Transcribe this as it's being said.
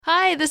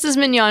Hi, this is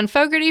Mignon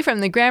Fogarty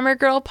from the Grammar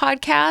Girl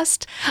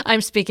podcast. I'm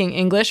speaking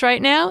English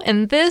right now,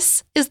 and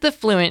this is The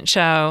Fluent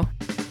Show.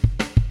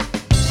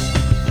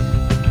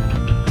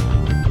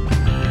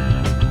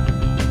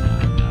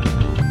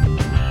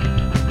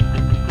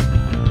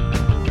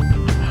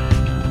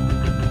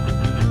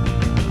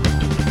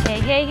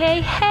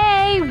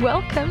 Hey,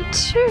 welcome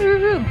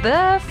to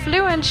The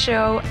Fluent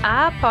Show,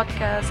 our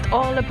podcast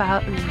all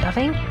about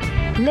loving,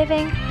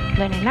 living,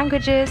 learning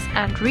languages,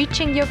 and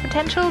reaching your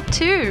potential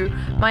too.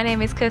 My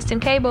name is Kirsten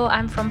Cable.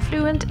 I'm from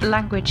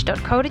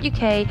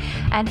fluentlanguage.co.uk,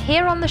 and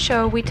here on the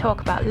show we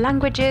talk about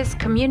languages,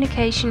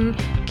 communication,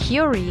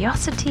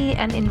 curiosity,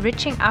 and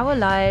enriching our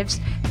lives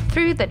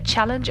through the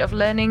challenge of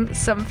learning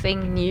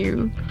something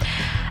new.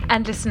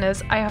 And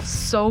listeners, I have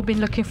so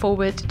been looking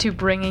forward to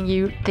bringing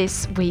you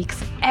this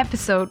week's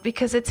episode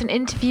because it's an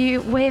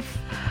interview with,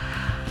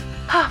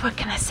 what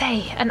can I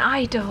say, an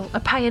idol,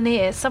 a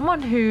pioneer,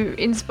 someone who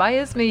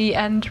inspires me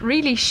and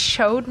really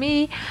showed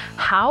me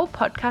how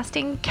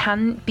podcasting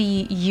can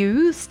be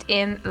used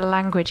in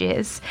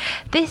languages.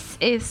 This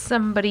is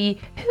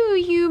somebody who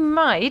you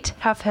might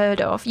have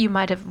heard of. You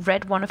might have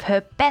read one of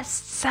her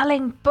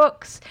best-selling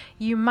books.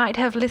 You might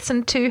have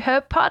listened to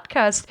her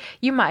podcast.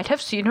 You might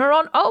have seen her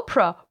on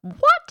Oprah.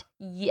 What?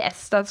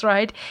 Yes, that's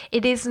right.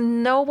 It is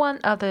no one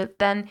other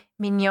than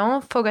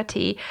Mignon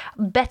Fogarty,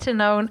 better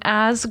known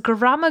as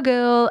Grammar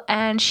Girl,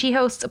 and she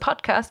hosts a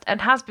podcast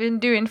and has been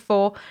doing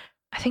for,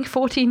 I think,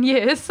 14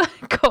 years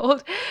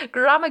called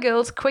Grammar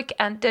Girl's Quick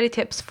and Dirty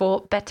Tips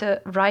for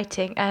Better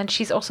Writing. And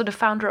she's also the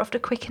founder of the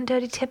Quick and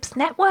Dirty Tips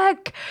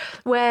Network,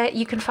 where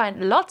you can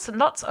find lots and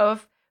lots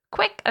of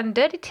quick and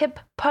dirty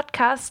tip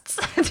podcasts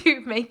to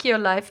make your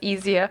life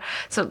easier.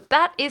 So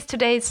that is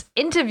today's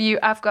interview.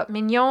 I've got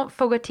Mignon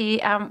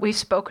Fogarty and we've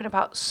spoken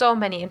about so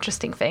many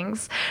interesting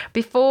things.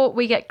 Before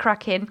we get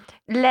cracking,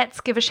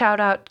 let's give a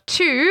shout out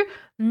to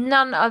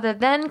none other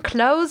than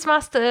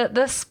Closemaster,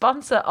 the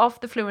sponsor of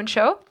The Fluent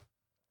Show.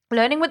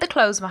 Learning with the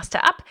Closemaster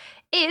app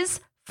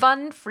is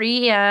fun,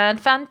 free, and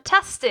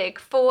fantastic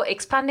for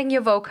expanding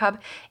your vocab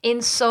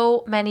in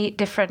so many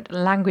different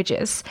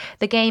languages.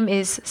 The game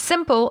is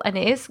simple and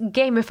is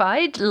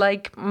gamified,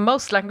 like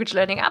most language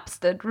learning apps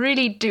that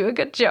really do a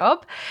good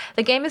job.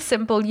 The game is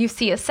simple. You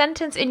see a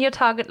sentence in your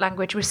target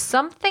language with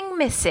something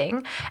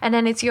missing, and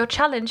then it's your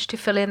challenge to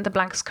fill in the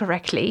blanks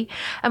correctly.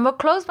 And what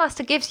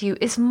Closemaster gives you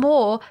is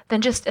more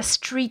than just a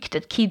streak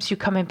that keeps you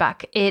coming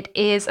back. It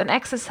is an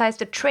exercise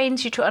that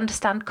trains you to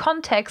understand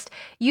context,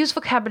 use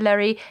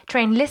vocabulary,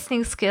 train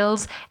listening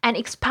skills, and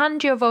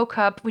expand your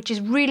vocab, which is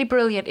really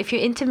brilliant if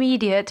you're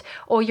intermediate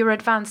or you're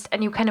advanced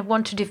and you kind of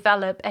want to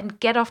develop and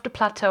get off the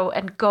plateau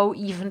and go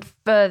even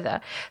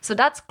further. So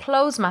that's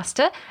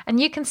Closemaster, and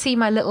you can see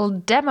my little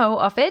demo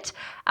of it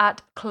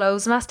at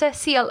Closemaster,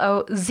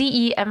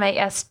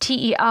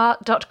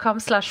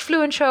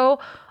 clozemaster.com/fluentshow,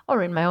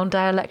 or in my own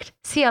dialect,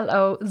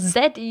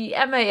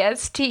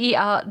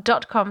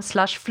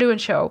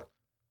 clozemaster.com/fluentshow.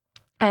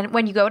 And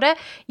when you go there,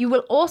 you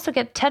will also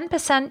get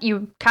 10%,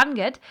 you can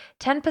get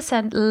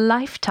 10%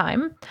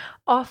 lifetime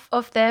off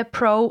of their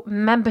Pro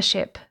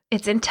membership.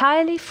 It's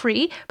entirely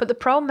free, but the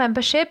Pro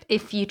membership,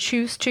 if you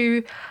choose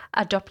to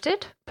adopt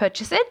it,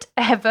 purchase it,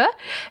 ever,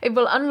 it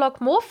will unlock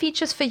more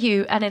features for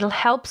you and it'll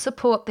help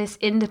support this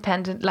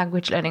independent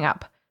language learning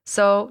app.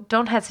 So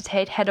don't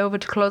hesitate, head over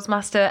to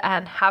Closemaster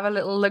and have a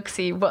little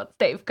look-see what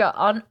they've got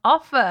on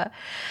offer.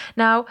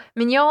 Now,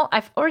 Mignon,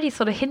 I've already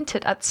sort of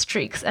hinted at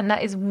streaks, and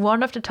that is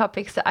one of the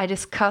topics that I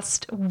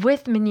discussed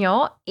with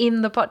Mignon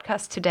in the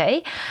podcast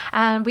today.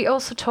 And we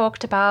also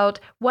talked about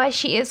why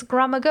she is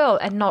Grammar Girl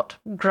and not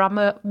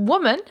Grammar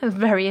Woman,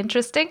 very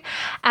interesting.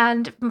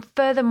 And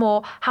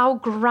furthermore, how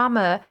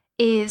grammar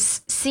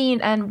is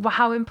seen and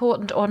how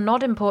important or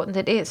not important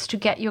it is to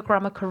get your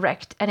grammar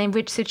correct, and in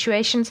which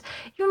situations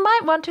you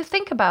might want to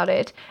think about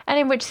it, and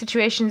in which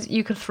situations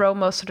you can throw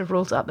most of the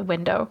rules out the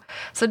window.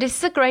 So this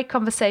is a great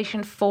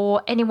conversation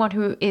for anyone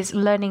who is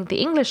learning the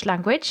English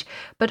language,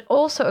 but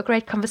also a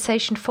great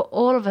conversation for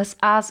all of us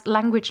as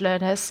language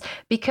learners,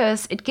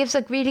 because it gives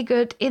a really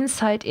good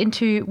insight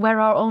into where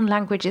our own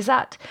language is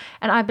at.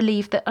 And I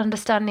believe that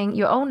understanding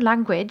your own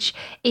language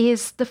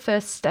is the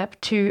first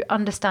step to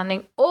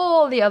understanding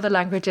all the other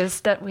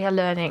languages that we are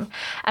learning.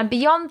 And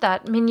beyond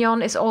that,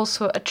 Mignon is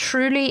also a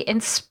truly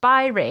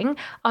inspiring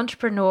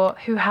entrepreneur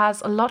who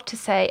has a lot to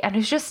say and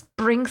who just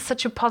brings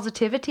such a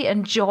positivity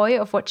and joy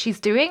of what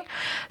she's doing.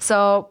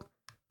 So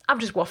I'm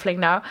just waffling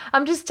now.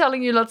 I'm just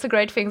telling you lots of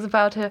great things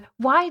about her.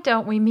 Why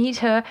don't we meet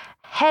her?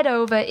 Head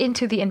over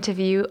into the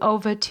interview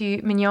over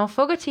to Mignon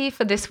Fogarty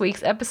for this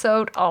week's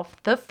episode of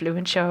The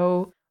Fluent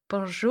Show.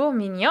 Bonjour,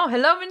 Mignon.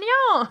 Hello,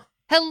 Mignon.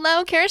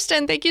 Hello,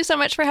 Kirsten. Thank you so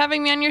much for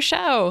having me on your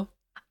show.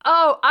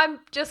 Oh,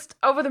 I'm just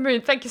over the moon.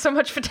 Thank you so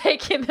much for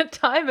taking the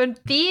time and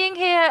being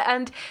here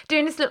and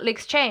doing this little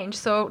exchange.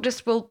 So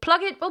just we'll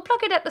plug it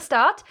at the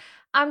start.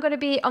 I'm going to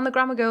be on the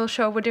Grammar Girl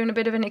show. We're doing a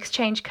bit of an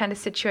exchange kind of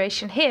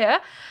situation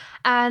here.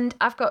 And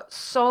I've got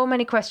so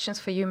many questions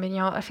for you,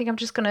 Mignon. I think I'm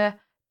just going to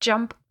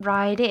jump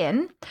right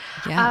in.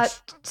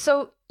 Yes.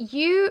 So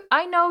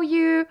I know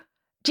you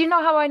Do you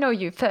know how I know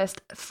you?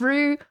 First,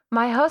 through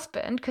my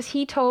husband, because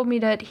he told me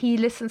that he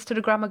listens to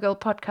the Grammar Girl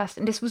podcast.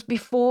 And this was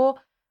before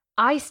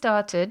I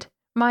started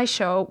my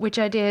show, which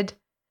I did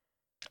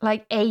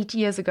like 8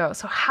 years ago.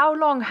 So how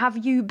long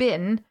have you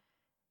been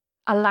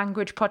a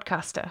language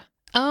podcaster?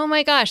 Oh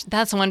my gosh,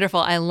 that's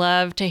wonderful. I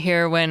love to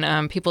hear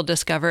when people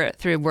discover it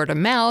through word of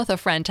mouth, a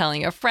friend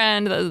telling a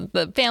friend,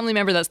 the family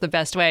member. That's the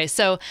best way.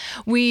 So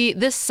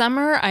this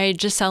summer, I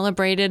just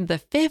celebrated the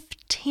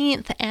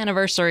 15th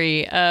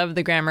anniversary of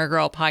the Grammar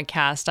Girl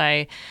podcast.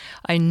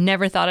 I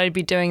never thought I'd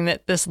be doing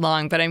it this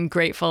long, but I'm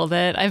grateful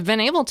that I've been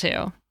able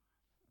to.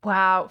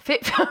 Wow.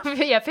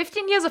 Yeah,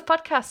 15 years of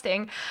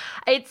podcasting.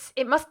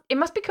 It must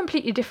be a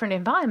completely different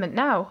environment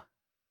now.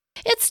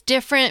 It's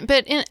different,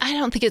 but I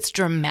don't think it's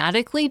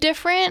dramatically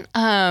different.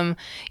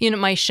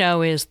 My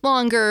show is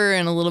longer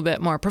and a little bit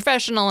more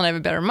professional, and I have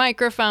a better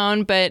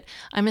microphone, but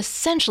I'm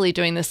essentially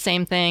doing the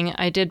same thing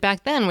I did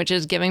back then, which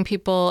is giving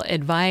people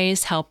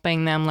advice,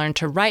 helping them learn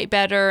to write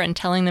better, and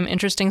telling them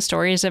interesting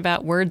stories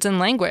about words and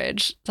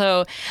language.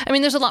 So,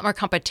 there's a lot more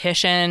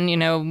competition.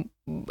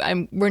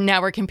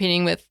 We're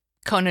competing with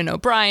Conan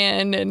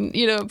O'Brien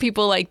and,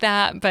 people like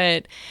that.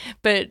 But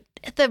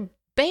at the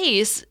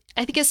base,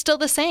 I think it's still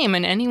the same,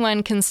 and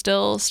anyone can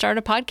still start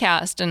a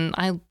podcast. And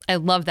I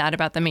love that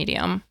about the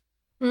medium.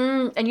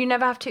 And you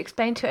never have to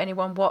explain to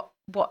anyone what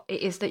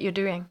it is that you're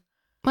doing.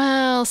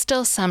 Well,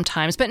 still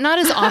sometimes, but not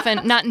as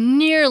often, not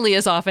nearly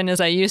as often as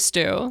I used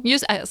to.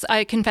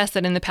 I confess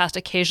that in the past,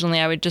 occasionally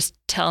I would just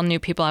tell new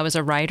people I was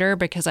a writer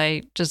because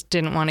I just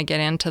didn't want to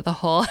get into the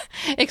whole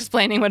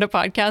explaining what a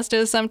podcast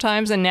is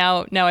sometimes. And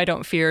now I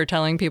don't fear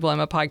telling people I'm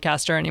a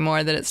podcaster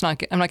anymore, that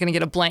I'm not going to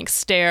get a blank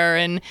stare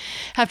and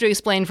have to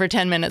explain for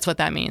 10 minutes what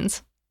that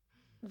means.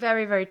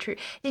 Very, very true.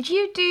 Did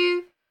you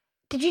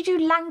do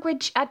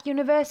language at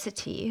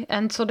university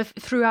and sort of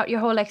throughout your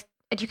whole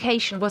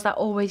education? Was that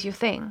always your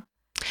thing?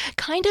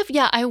 Kind of,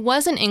 yeah. I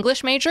was an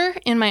English major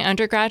in my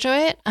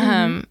undergraduate.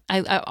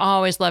 I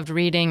always loved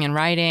reading and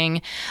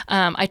writing.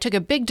 I took a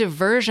big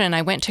diversion.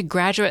 I went to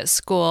graduate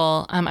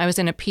school. I was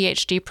in a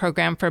PhD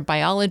program for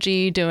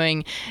biology,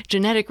 doing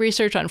genetic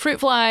research on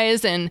fruit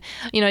flies. And,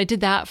 I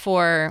did that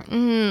for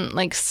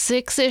like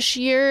 6-ish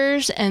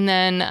years. And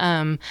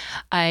then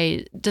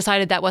I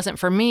decided that wasn't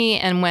for me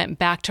and went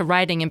back to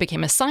writing and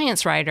became a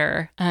science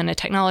writer and a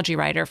technology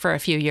writer for a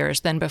few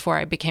years then before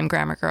I became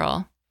Grammar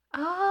Girl.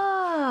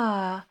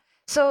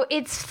 So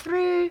it's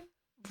through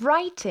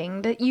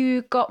writing that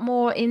you got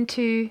more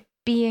into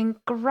being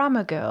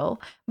Grammar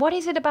Girl. What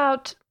is it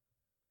about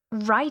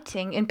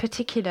writing in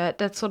particular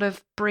that sort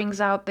of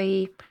brings out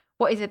the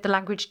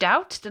language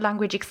doubt, the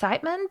language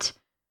excitement?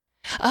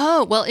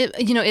 Oh, well,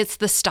 it's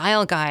the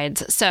style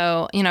guides.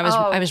 So,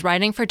 I was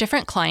writing for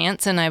different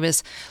clients, and I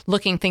was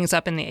looking things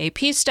up in the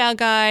AP Style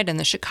Guide and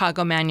the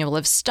Chicago Manual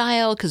of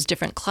Style because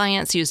different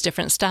clients use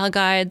different style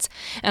guides.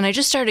 And I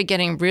just started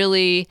getting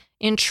really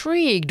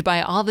intrigued by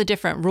all the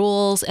different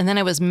rules. And then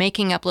I was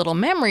making up little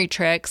memory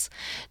tricks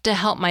to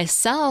help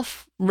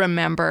myself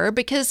remember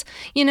because,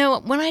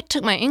 when I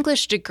took my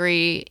English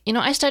degree,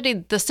 I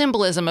studied the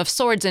symbolism of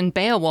swords in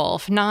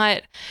Beowulf,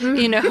 not,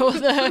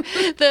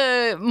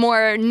 the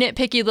more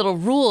nitpicky little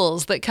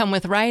rules that come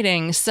with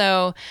writing.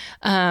 So,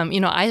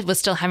 I was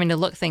still having to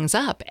look things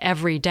up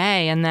every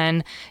day. And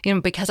then,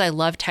 because I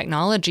love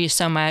technology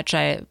so much,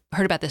 I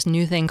heard about this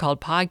new thing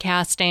called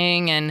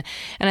podcasting. And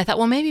I thought,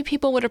 well, maybe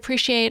people would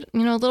appreciate, a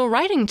little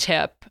writing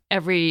tip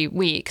every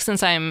week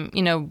since I'm,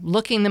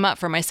 looking them up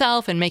for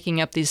myself and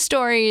making up these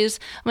stories.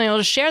 I'm able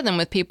to share them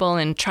with people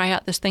and try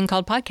out this thing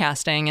called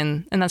podcasting.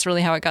 And that's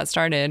really how it got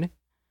started.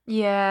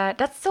 Yeah,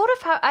 that's sort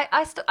of how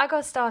I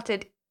got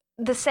started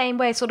the same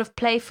way, sort of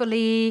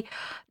playfully,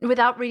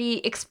 without really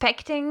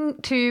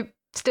expecting to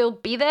still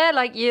be there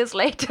like years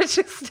later,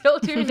 just still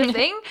doing the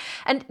thing.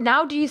 And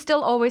now do you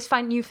still always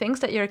find new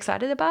things that you're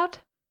excited about?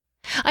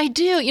 I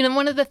do.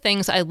 One of the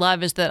things I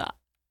love is that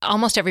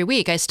almost every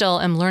week I still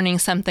am learning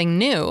something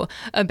new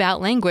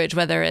about language,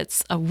 whether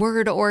it's a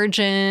word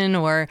origin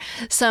or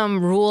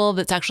some rule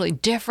that's actually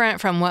different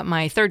from what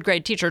my third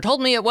grade teacher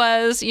told me it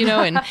was,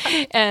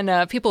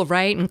 and people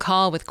write and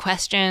call with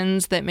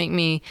questions that make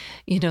me,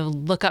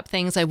 look up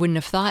things I wouldn't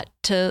have thought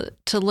to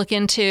look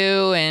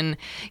into. And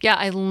yeah,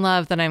 I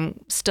love that I'm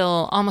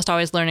still almost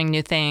always learning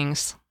new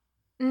things.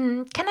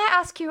 Can I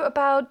ask you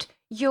about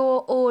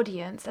your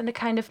audience and the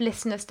kind of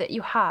listeners that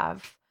you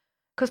have?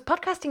 Because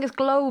podcasting is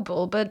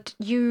global, but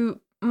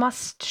you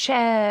must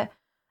share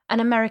an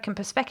American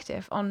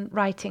perspective on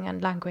writing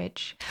and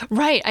language.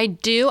 Right, I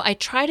do. I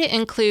try to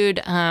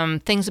include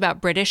things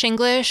about British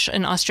English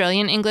and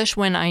Australian English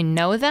when I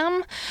know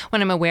them,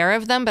 when I'm aware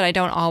of them, but I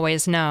don't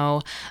always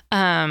know.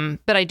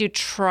 But I do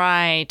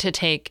try to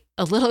take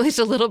at least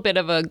a little bit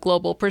of a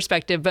global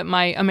perspective, but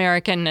my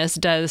Americanness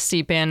does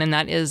seep in, and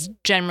that is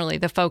generally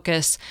the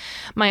focus.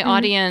 My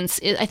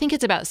audience, I think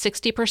it's about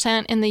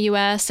 60% in the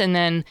U.S., and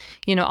then,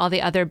 all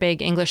the other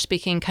big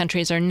English-speaking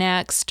countries are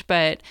next.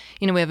 But,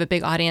 we have a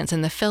big audience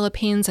in the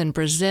Philippines and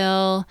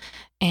Brazil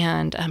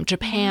and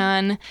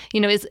Japan.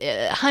 It's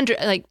 100,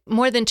 like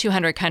more than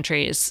 200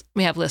 countries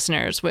we have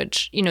listeners,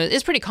 which,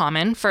 is pretty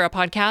common for a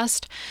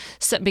podcast,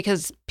 so,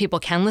 because people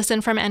can listen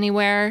from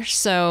anywhere.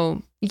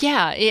 So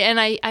yeah, and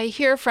I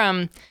hear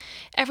from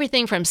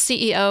everything from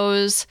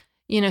CEOs,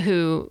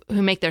 who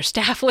make their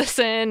staff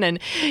listen, and,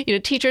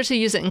 teachers who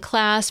use it in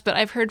class. But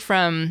I've heard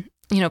from,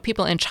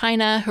 people in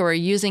China who are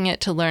using it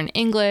to learn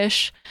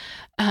English.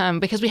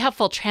 Because we have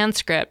full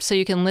transcripts, so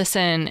you can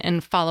listen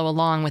and follow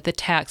along with the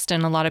text.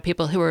 And a lot of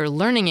people who are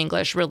learning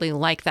English really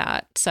like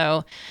that.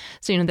 So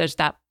there's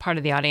that part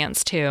of the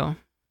audience too.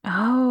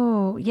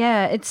 Oh,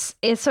 yeah. It's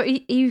so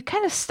you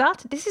kind of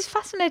started. This is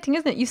fascinating,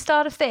 isn't it? You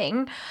start a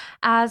thing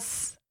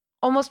as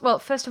almost, well,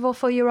 first of all,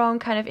 for your own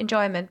kind of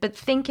enjoyment, but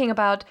thinking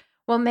about,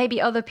 well,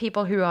 maybe other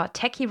people who are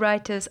techie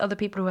writers, other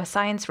people who are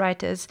science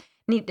writers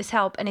need this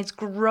help. And it's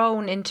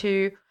grown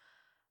into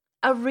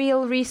a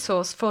real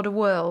resource for the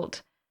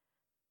world.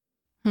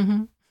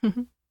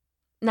 Mm-hmm.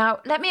 Now,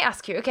 let me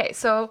ask you, okay,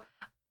 so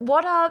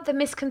what are the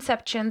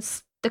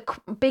misconceptions, the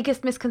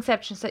biggest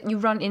misconceptions that you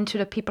run into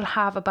that people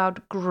have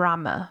about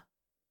grammar?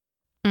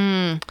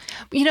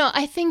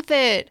 I think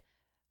that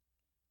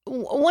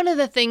one of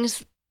the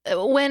things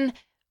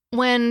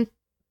when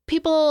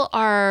people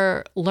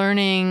are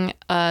learning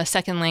a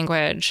second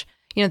language,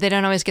 they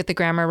don't always get the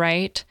grammar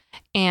right.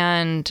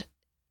 And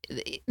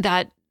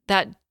that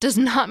does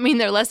not mean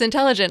they're less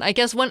intelligent. I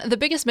guess the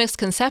biggest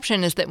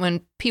misconception is that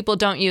when people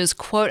don't use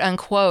quote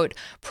unquote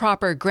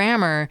proper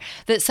grammar,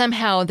 that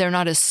somehow they're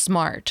not as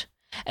smart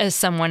as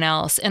someone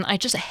else. And I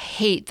just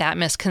hate that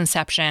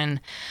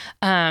misconception.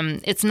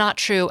 It's not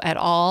true at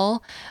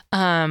all.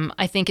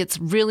 I think it's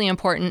really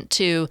important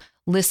to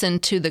listen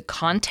to the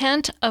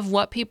content of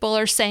what people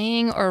are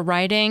saying or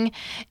writing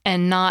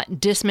and not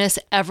dismiss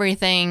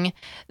everything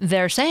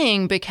they're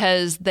saying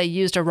because they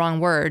used a wrong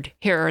word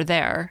here or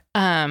there.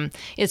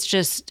 It's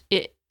just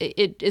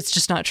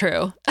not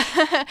true.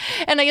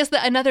 And I guess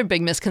another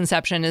big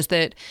misconception is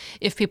that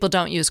if people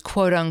don't use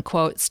quote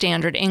unquote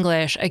standard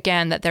English,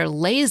 again, that they're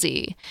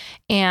lazy.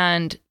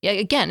 And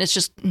again, it's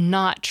just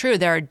not true.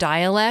 There are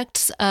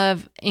dialects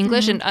of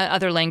English and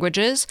other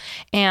languages.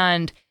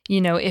 And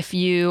if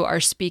you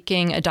are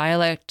speaking a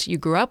dialect you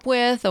grew up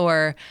with,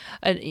 or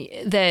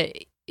that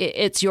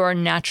it's your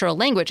natural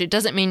language, it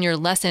doesn't mean you're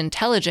less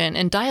intelligent.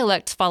 And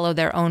dialects follow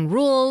their own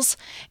rules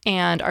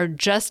and are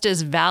just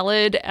as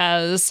valid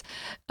as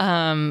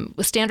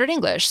standard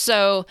English.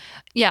 So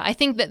yeah, I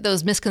think that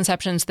those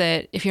misconceptions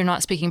that if you're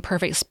not speaking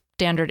perfect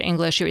standard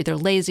English, you're either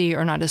lazy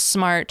or not as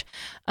smart,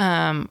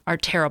 are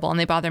terrible, and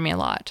they bother me a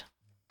lot.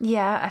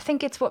 Yeah, I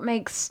think it's what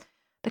makes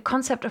the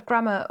concept of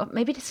grammar, or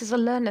maybe this is a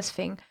learner's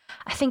thing,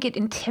 I think it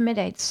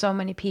intimidates so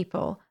many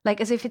people, like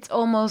as if it's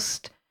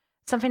almost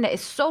something that is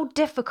so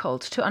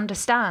difficult to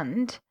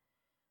understand.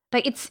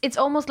 Like it's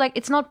almost like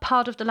it's not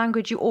part of the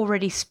language you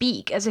already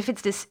speak, as if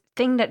it's this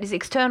thing that is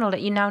external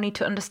that you now need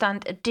to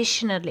understand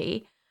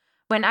additionally,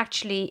 when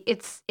actually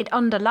it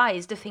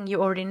underlies the thing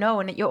you already know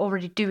and that you're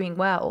already doing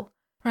well.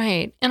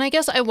 Right. And I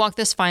guess I walk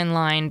this fine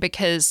line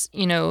because,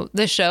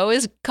 the show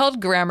is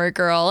called Grammar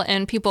Girl,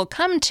 and people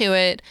come to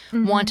it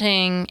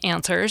wanting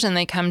answers, and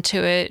they come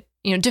to it,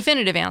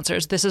 definitive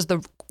answers. This is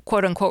the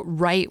quote unquote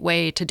right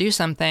way to do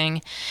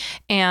something.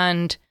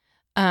 And,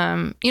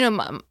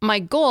 my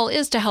goal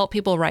is to help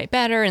people write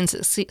better and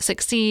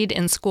succeed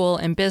in school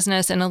and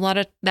business. And a lot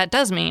of that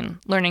does mean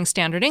learning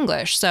standard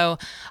English. So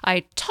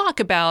I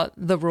talk about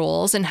the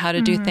rules and how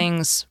to do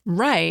things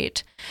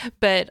right,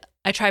 but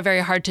I try very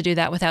hard to do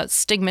that without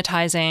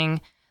stigmatizing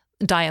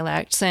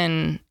dialects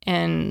and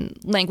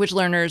language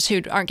learners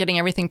who aren't getting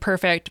everything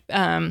perfect.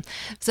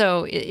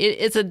 So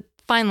it's a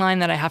fine line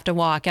that I have to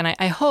walk, and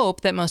I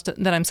hope that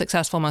that I'm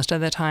successful most of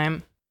the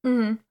time.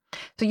 Mm-hmm.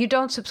 So you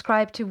don't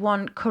subscribe to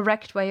one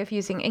correct way of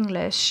using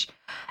English.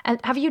 And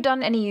have you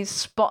done any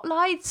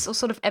spotlights or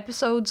sort of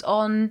episodes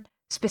on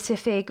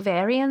specific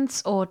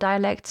variants or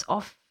dialects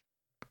of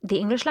the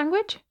English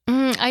language?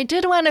 I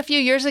did one a few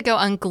years ago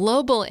on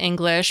global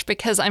English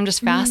because I'm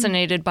just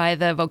fascinated by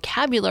the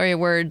vocabulary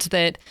words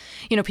that,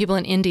 people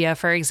in India,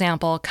 for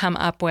example, come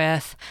up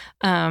with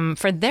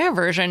for their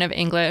version of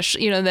English.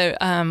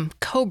 The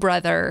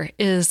co-brother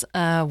is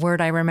a word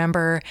I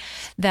remember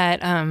that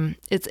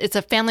it's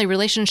a family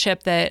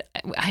relationship that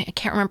I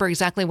can't remember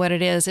exactly what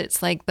it is.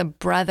 It's like the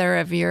brother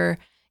of your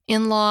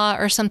in-law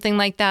or something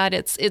like that.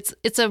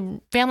 It's a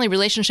family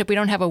relationship we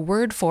don't have a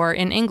word for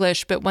in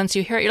English, but once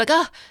you hear it, you're like,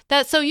 oh,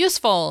 that's so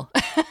useful.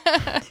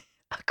 A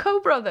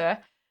co-brother.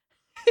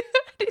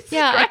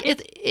 Yeah,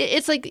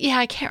 it's like, yeah,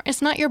 I can't.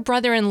 It's not your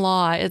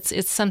brother-in-law.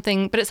 It's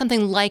something, but it's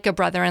something like a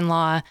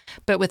brother-in-law,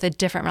 but with a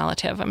different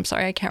relative. I'm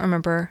sorry, I can't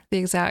remember the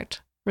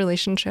exact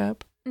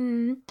relationship.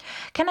 Can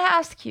I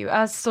ask you,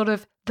 as sort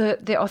of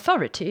the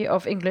authority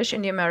of English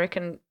in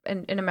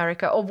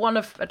America, or one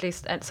of at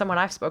least someone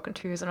I've spoken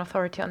to who's an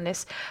authority on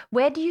this,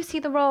 where do you see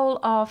the role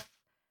of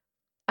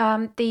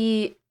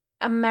the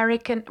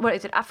American, what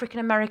is it, African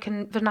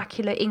American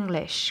vernacular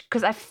English?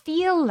 Because I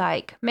feel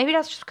like maybe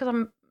that's just because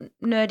I'm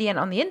nerdy and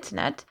on the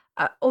internet,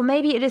 or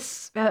maybe it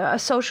is a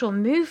social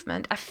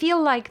movement. I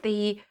feel like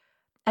the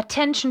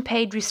attention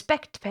paid,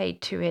 respect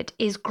paid to it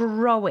is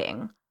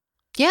growing.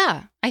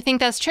 Yeah, I think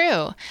that's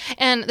true.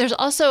 And there's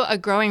also a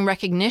growing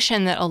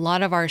recognition that a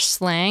lot of our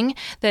slang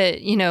that,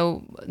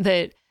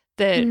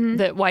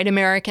 that white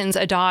Americans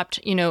adopt,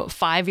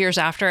 5 years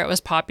after it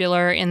was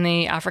popular in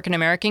the African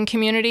American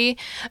community,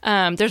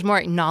 there's more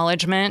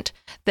acknowledgement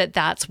that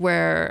that's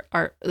where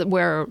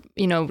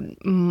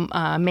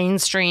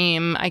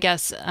mainstream, I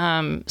guess,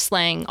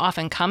 slang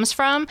often comes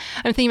from.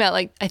 I'm thinking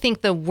about I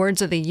think the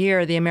words of the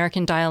year, the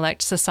American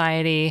Dialect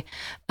Society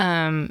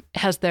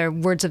has their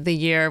words of the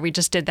year. We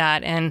just did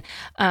that. And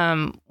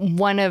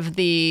one of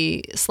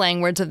the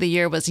slang words of the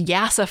year was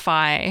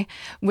yassify,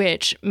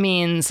 which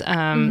means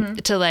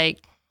to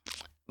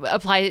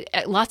apply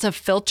lots of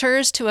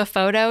filters to a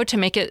photo to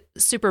make it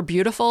super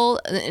beautiful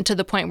to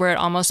the point where it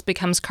almost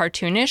becomes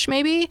cartoonish,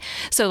 maybe.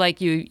 So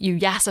you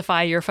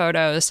yassify your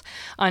photos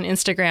on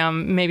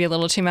Instagram, maybe a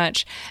little too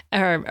much,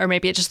 or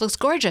maybe it just looks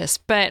gorgeous.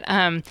 But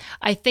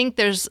I think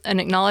there's an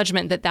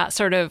acknowledgement that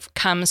sort of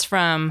comes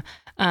from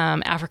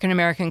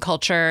African-American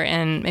culture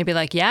and maybe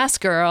yes,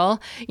 girl,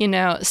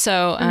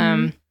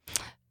 so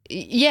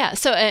yeah.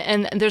 So,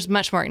 and there's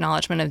much more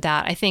acknowledgement of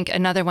that. I think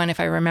another one, if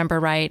I remember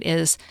right,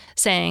 is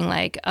saying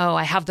oh,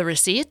 I have the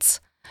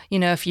receipts.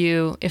 If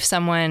you're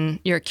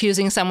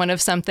accusing someone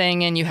of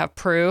something and you have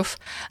proof,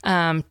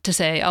 to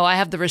say, oh, I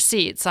have the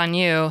receipts on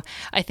you.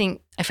 I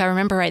think if I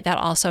remember right, that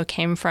also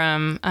came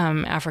from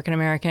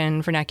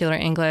African-American vernacular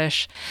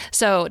English.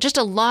 So just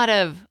a lot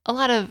of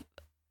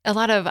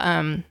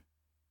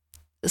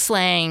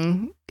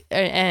slang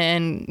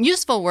and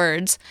useful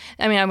words.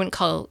 I mean, I wouldn't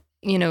call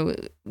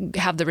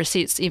have the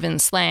receipts even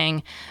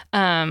slang,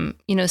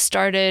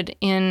 started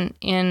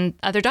in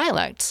other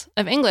dialects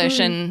of English,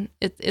 and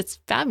it's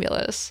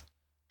fabulous.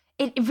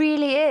 It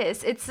really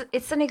is.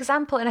 It's an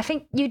example, and I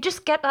think you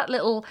just get that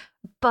little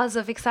buzz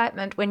of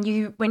excitement when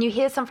you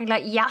hear something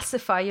like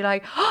yassify. You're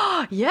like,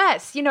 oh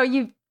yes,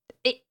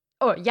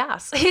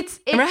 yes.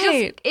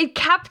 It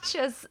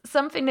captures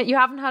something that you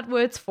haven't had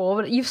words for,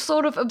 but you've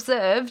sort of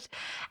observed,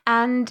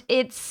 and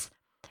it's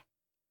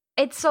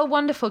so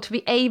wonderful to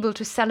be able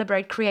to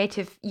celebrate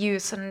creative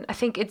use. And I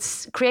think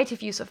it's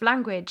creative use of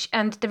language.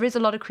 And there is a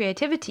lot of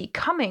creativity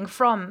coming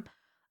from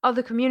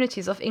other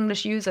communities of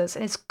English users.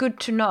 And it's good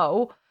to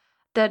know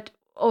that,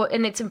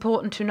 and it's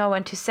important to know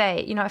and to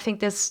say, I think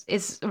this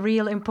is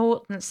real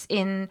importance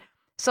in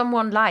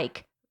someone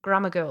like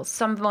Grammar Girls,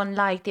 someone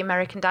like the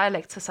American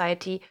Dialect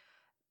Society,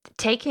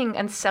 taking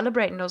and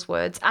celebrating those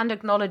words and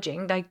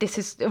acknowledging this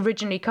is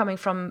originally coming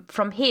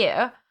from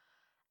here.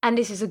 And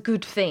this is a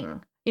good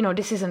thing.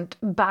 This isn't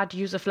bad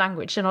use of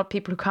language. They're not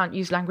people who can't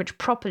use language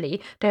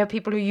properly. They are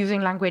people who are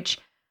using language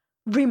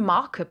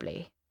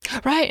remarkably.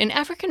 Right. And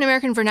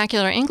African-American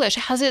vernacular English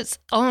has its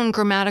own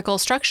grammatical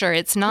structure.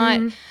 It's not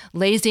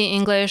lazy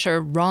English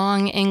or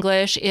wrong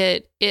English.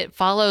 It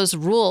follows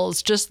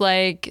rules just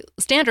like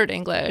standard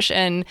English.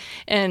 And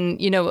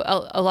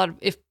a lot of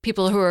if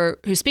people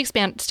who speak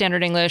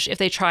standard English, if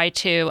they try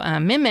to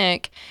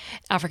mimic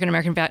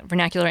African-American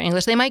vernacular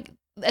English,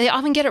 they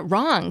often get it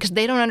wrong because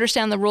they don't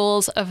understand the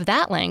rules of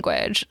that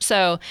language.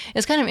 So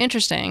it's kind of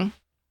interesting.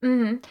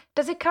 Mm-hmm.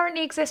 Does it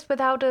currently exist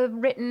without a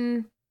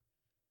written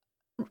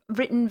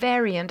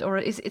variant, or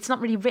it's not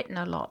really written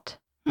a lot?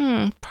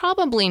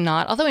 Probably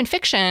not. Although in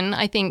fiction,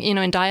 I think,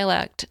 in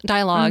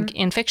dialogue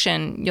in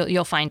fiction,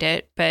 you'll find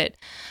it. But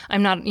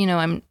I'm not,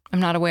 I'm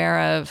not aware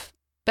of.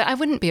 But I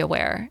wouldn't be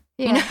aware.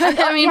 Yeah.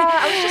 I mean,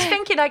 I was just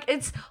thinking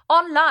it's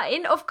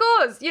online, of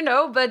course,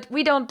 but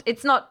we don't.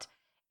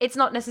 It's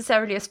not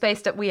necessarily a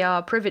space that we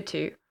are privy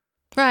to.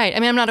 Right. I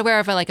mean, I'm not aware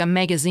of a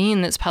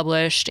magazine that's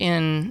published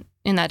in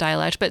that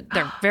dialect, but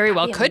there very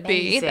well could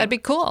be. That'd be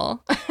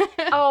cool.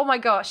 Oh my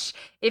gosh.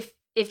 If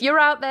you're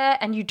out there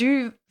and you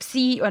do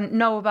see and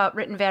know about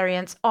written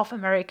variants of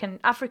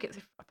African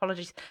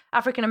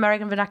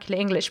American vernacular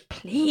English,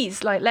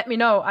 please let me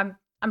know.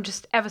 I'm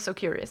just ever so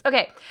curious.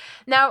 Okay.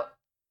 Now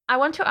I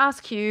want to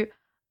ask you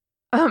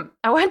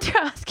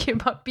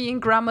about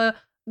being grammar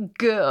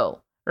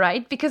girl.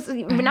 Right? Because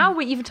now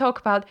we even talk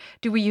about,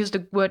 do we use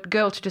the word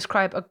girl to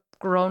describe a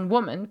grown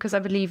woman? Because I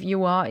believe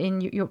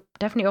you're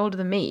definitely older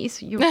than me.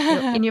 So you're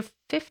in your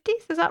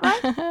 50s, is that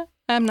right?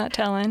 I'm not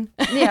telling.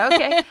 Yeah,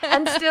 okay.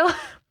 And still,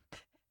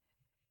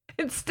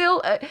 it's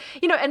still,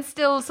 and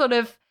still sort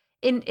of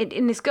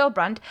in this girl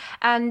brand.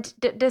 And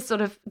there's sort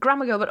of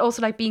grammar girl, but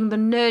also being the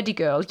nerdy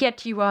girl.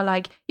 Yet you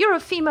are you're a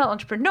female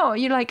entrepreneur.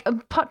 You're a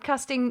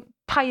podcasting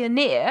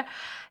pioneer.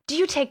 Do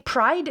you take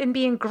pride in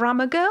being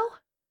grammar girl?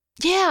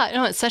 Yeah,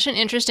 no, it's such an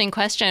interesting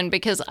question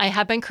because I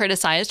have been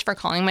criticized for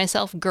calling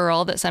myself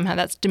girl, that somehow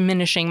that's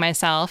diminishing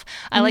myself.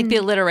 I like the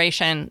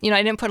alliteration.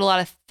 I didn't put a lot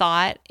of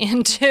thought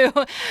into,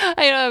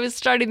 I was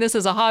starting this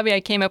as a hobby.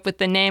 I came up with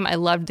the name. I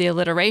loved the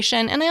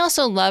alliteration. And I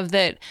also love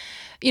that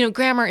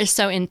grammar is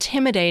so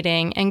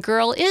intimidating and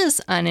girl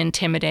is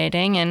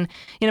unintimidating. And,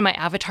 my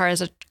avatar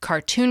is a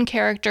cartoon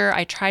character.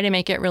 I try to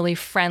make it really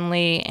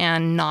friendly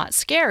and not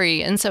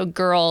scary. And so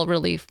girl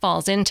really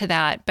falls into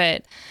that.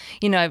 But,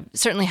 I've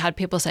certainly had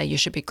people say you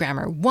should be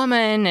grammar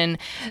woman. And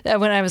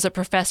when I was a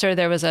professor,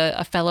 there was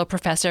a fellow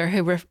professor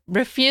who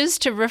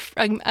refused to,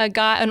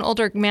 an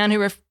older man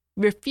who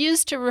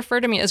refused to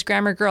refer to me as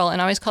grammar girl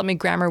and always called me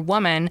grammar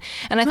woman.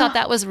 And I thought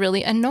that was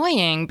really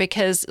annoying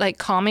because,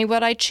 call me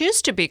what I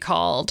choose to be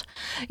called.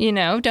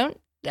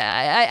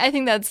 I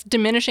think that's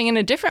diminishing in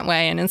a different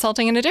way and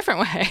insulting in a different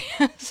way.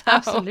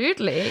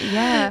 Absolutely.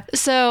 Yeah.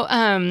 So,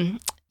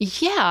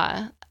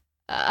 yeah.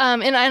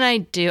 And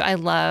I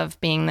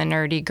love being the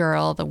nerdy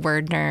girl, the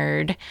word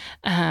nerd.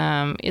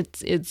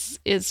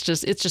 It's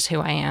just who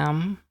I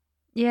am.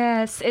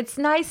 Yes. It's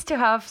nice to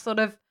have sort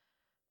of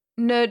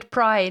nerd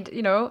pride,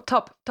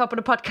 top of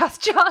the podcast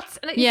charts,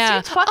 and it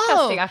suits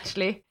podcasting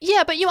actually.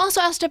 Yeah, but you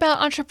also asked about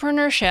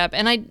entrepreneurship,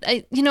 and I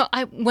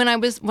when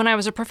I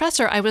was a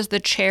professor, I was the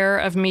chair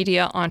of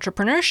media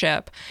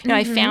entrepreneurship.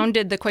 I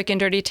founded the Quick and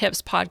Dirty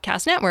Tips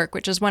podcast network,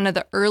 which is one of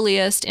the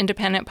earliest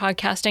independent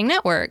podcasting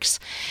networks,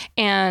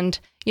 and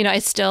I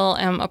still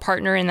am a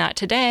partner in that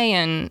today,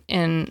 and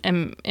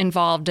am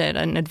involved at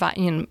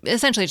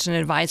essentially just an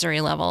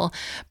advisory level,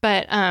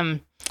 but.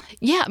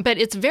 Yeah, but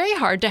it's very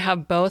hard to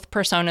have both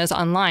personas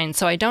online.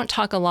 So I don't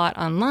talk a lot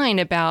online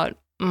about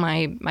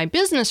my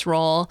business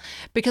role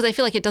because I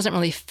feel like it doesn't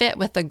really fit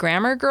with the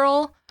grammar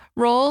girl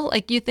role.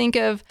 Like you think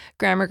of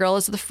grammar girl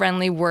as the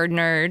friendly word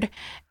nerd,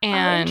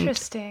 and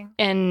interesting.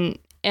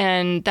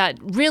 And that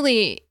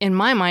really, in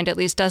my mind at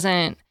least,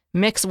 doesn't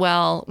mix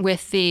well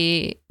with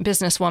the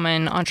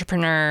businesswoman,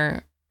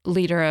 entrepreneur,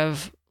 leader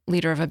of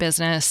a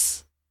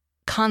business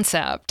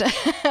concept,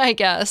 I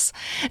guess.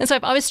 And so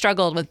I've always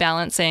struggled with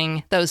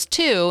balancing those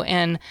two.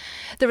 And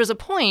there was a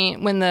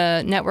point when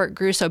the network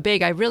grew so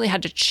big, I really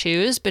had to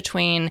choose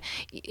between,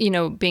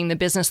 being the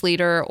business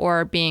leader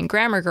or being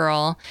grammar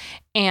girl.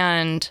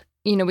 And,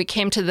 we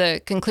came to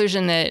the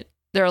conclusion that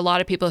there are a lot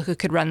of people who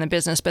could run the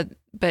business, but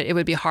it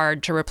would be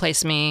hard to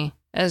replace me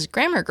as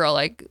grammar girl.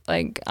 I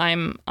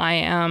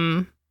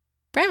am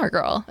grammar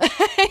girl,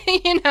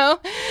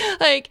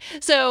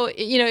 so,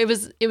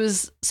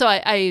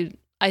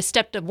 I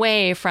stepped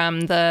away from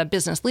the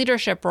business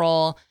leadership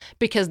role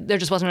because there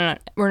just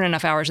weren't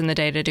enough hours in the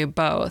day to do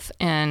both.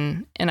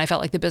 And I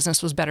felt like the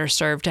business was better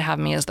served to have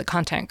me as the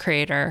content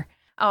creator.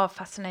 Oh,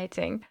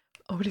 fascinating.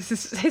 Oh, this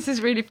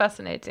is really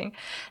fascinating.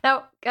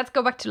 Now, let's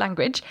go back to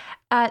language.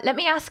 Let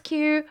me ask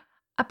you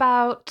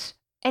about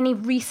any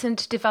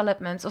recent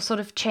developments or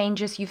sort of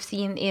changes you've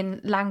seen in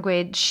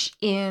language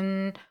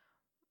in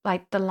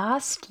the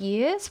last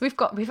years. We've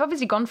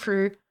obviously gone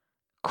through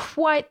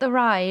quite the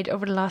ride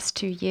over the last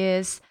 2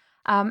 years.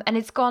 And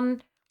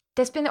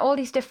there's been all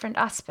these different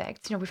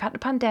aspects. We've had the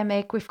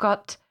pandemic, we've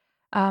got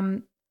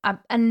a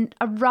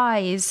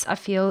rise, I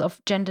feel,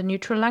 of gender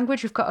neutral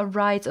language. We've got a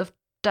rise of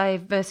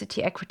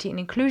diversity, equity, and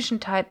inclusion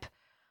type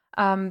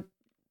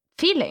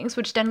feelings,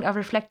 which then are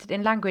reflected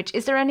in language.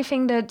 Is there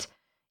anything that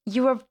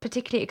you are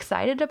particularly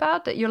excited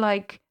about that you're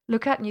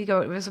look at and you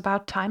go, it was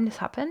about time this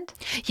happened?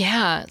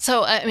 Yeah.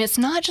 So, it's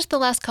not just the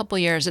last couple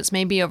of years. It's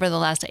maybe over the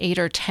last 8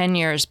 or 10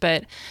 years,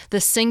 but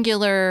the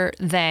singular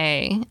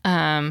they,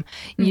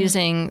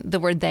 using the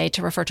word they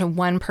to refer to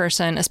one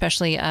person,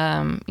 especially,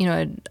 a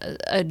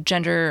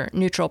gender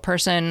neutral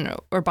person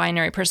or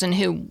binary person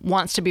who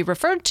wants to be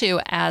referred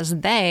to as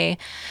they,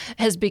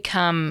 has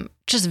become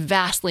just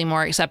vastly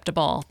more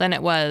acceptable than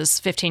it was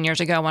 15 years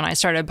ago when I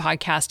started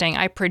podcasting.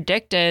 I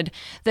predicted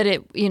that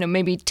it,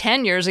 maybe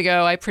 10 years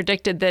ago, I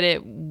predicted that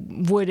it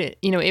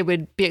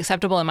would be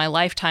acceptable in my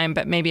lifetime,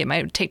 but maybe it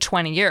might take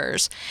 20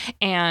 years.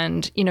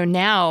 And,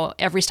 now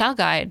every style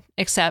guide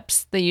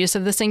accepts the use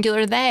of the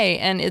singular they.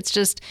 And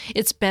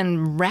it's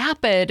been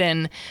rapid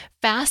and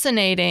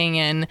fascinating,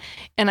 and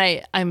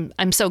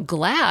I'm so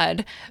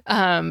glad.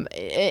 And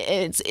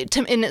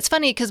it's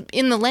funny because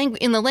in the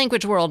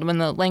language world, when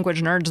the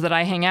language nerds that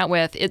I hang out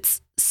with,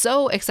 it's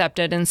so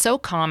accepted and so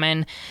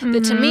common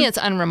that to me it's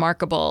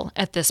unremarkable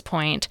at this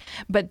point.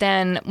 But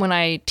then when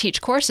I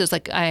teach courses,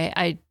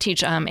 I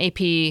teach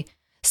AP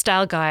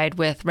style guide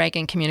with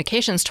Reagan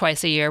Communications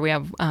twice a year. We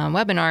have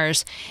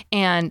webinars,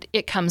 and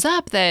it comes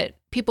up that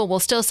people will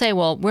still say,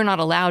 well, we're not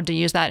allowed to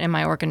use that in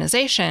my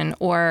organization,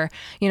 or,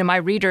 my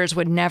readers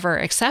would never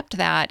accept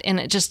that. And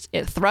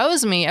it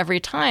throws me every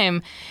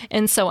time.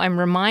 And so I'm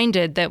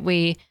reminded that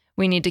we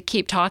need to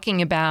keep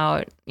talking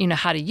about,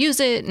 how to use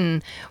it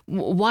and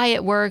why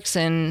it works,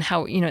 and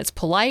how, it's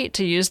polite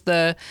to use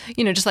the,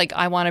 just like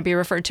I want to be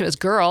referred to as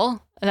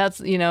girl.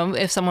 That's,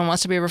 if someone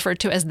wants to be referred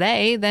to as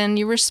they, then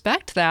you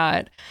respect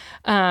that.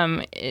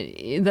 The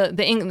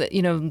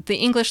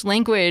English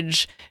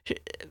language,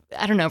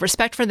 I don't know,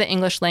 respect for the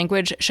English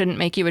language shouldn't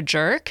make you a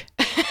jerk.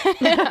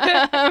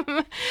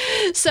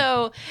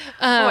 So,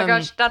 oh my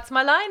gosh, that's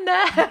my line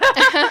there.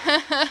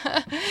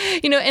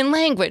 And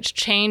language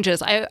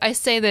changes. I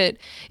say that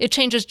it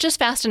changes just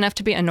fast enough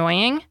to be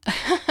annoying.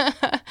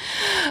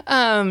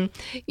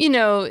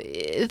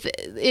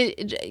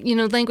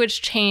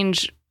 Language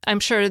change, I'm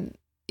sure,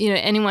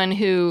 anyone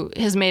who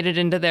has made it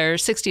into their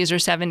 60s or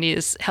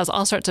 70s has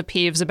all sorts of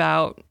peeves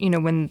about,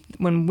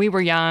 when we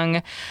were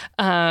young,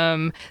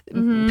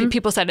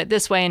 people said it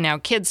this way and now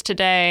kids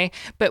today.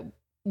 But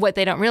what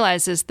they don't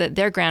realize is that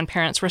their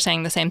grandparents were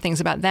saying the same things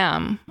about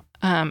them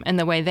and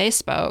the way they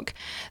spoke.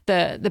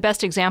 The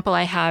best example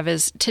I have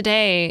is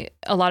today,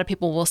 a lot of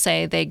people will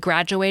say they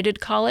graduated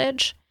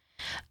college.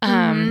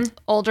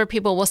 Older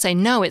people will say,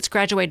 no, it's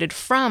graduated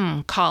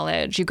from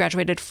college. You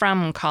graduated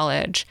from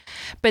college.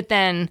 But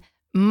then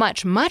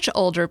much, much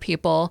older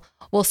people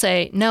will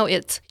say, no,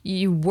 it's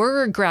you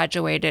were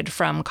graduated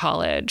from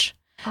college.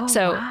 Oh,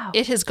 so wow.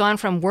 It has gone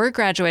from were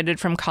graduated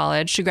from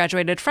college to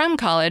graduated from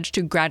college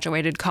to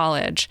graduated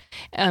college,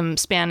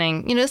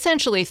 spanning,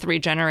 essentially 3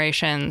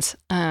 generations.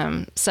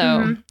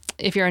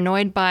 If you're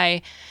annoyed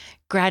by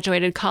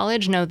graduated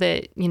college, know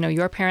that,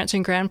 your parents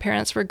and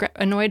grandparents were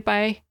annoyed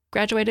by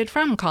graduated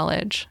from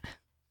college.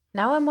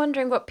 Now I'm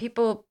wondering what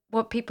people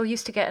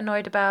used to get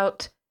annoyed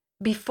about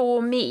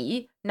before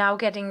me now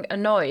getting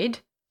annoyed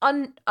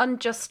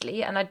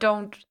unjustly, and I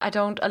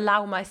don't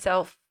allow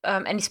myself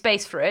any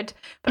space for it,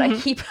 but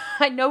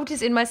I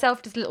notice in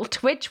myself this little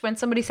twitch when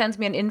somebody sends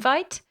me an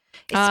invite,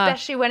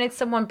 especially when it's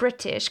someone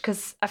British,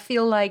 because I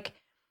feel like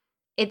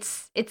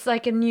it's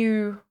like a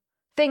new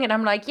thing, and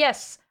I'm like,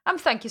 yes,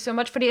 thank you so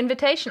much for the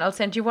invitation. I'll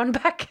send you one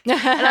back. And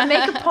I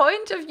make a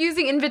point of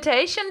using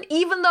invitation,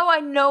 even though I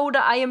know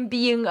that I am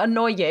being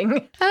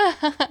annoying.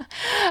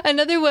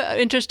 Another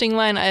interesting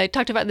one, I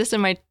talked about this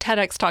in my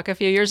TEDx talk a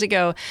few years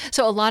ago.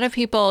 So a lot of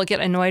people get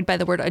annoyed by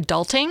the word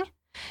adulting.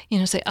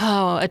 Say,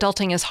 oh,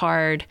 adulting is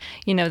hard.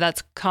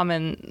 That's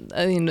common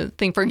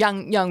thing for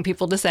young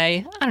people to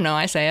say. I don't know,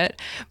 I say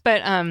it.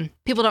 But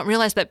people don't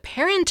realize that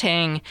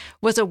parenting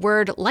was a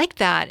word like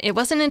that. It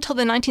wasn't until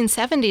the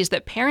 1970s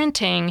that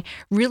parenting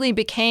really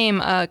became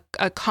a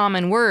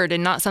common word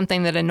and not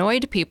something that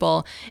annoyed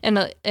people,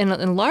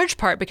 in large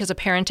part because of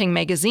Parenting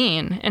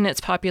Magazine and its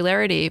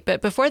popularity.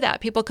 But before that,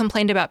 people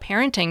complained about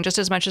parenting just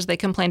as much as they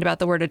complained about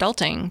the word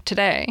adulting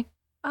today.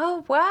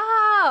 Oh,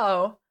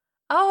 wow.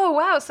 Oh,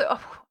 wow. So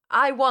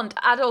I want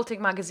Adulting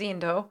Magazine,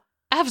 though.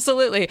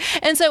 Absolutely.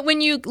 And so when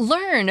you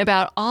learn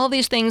about all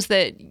these things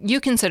that you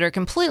consider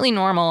completely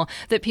normal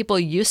that people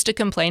used to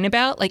complain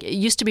about, like it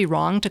used to be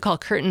wrong to call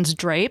curtains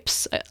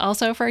drapes,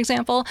 also, for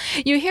example,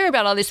 you hear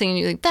about all these things and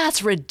you think,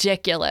 that's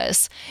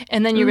ridiculous.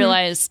 And then you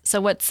realize,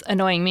 so what's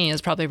annoying me is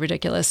probably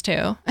ridiculous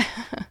too.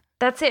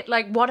 That's it.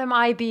 Like, what am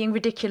I being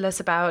ridiculous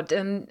about?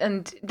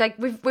 And like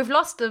we've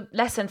lost the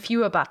less and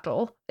fewer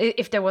battle,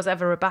 if there was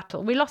ever a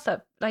battle. We lost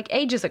that like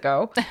ages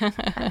ago.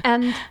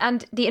 and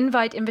the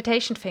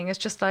invitation thing is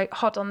just like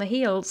hot on the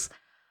heels.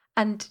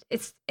 And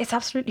it's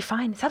absolutely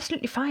fine. It's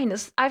absolutely fine.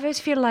 I always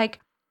feel like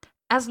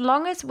as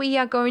long as we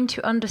are going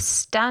to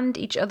understand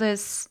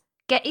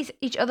get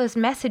each other's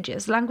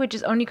messages, language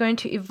is only going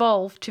to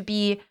evolve to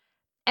be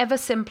ever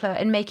simpler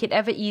and make it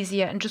ever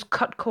easier and just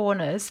cut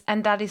corners,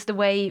 and that is the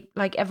way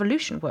like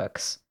evolution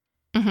works.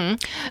 And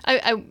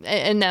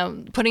now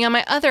putting on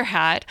my other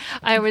hat,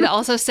 I would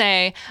also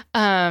say,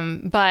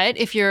 but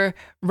if you're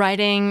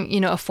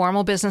writing, a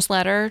formal business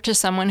letter to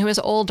someone who is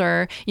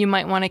older, you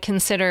might want to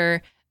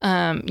consider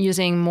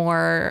using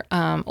more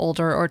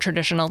older or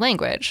traditional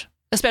language.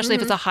 Especially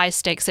if it's a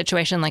high-stakes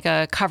situation like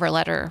a cover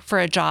letter for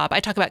a job. I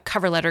talk about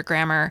cover letter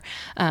grammar.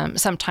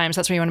 Sometimes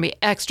that's where you want to be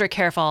extra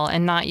careful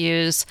and not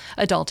use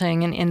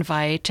adulting and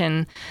invite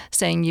and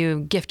saying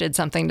you gifted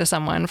something to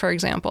someone, for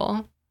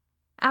example.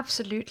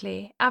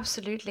 Absolutely.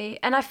 Absolutely.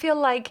 And I feel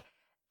like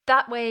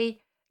that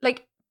way,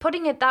 like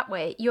putting it that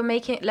way, you're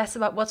making it less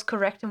about what's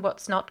correct and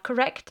what's not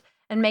correct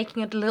and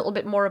making it a little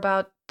bit more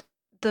about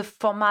the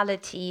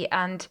formality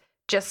and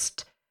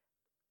just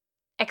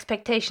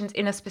expectations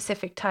in a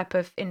specific type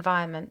of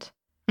environment.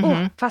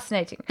 Oh,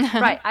 fascinating.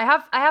 Right. I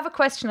have a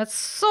question that's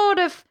sort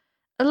of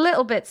a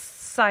little bit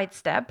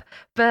sidestep,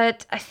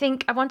 but I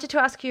think I wanted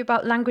to ask you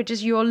about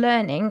languages you're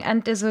learning.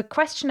 And there's a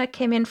question that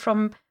came in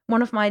from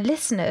one of my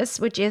listeners,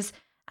 which is,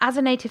 as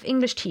a native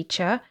English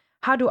teacher,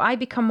 how do I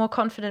become more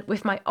confident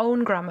with my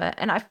own grammar?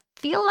 And I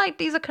feel like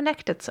these are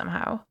connected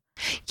somehow.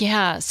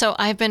 Yeah, so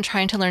I've been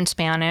trying to learn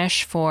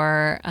Spanish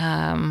for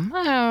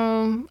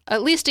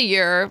at least a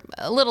year,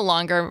 a little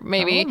longer,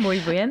 maybe. Oh, muy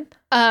bien.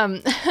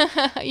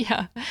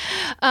 Yeah.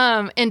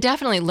 And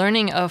definitely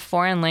learning a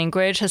foreign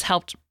language has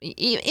helped,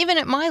 even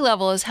at my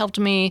level, has helped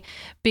me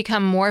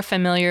become more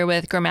familiar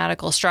with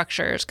grammatical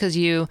structures. Because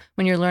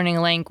when you're learning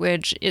a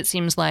language, it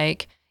seems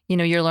like,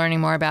 you're learning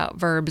more about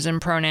verbs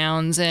and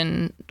pronouns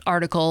and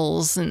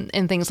articles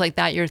and things like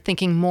that. You're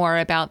thinking more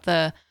about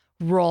the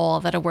role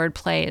that a word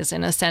plays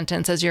in a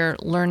sentence as you're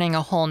learning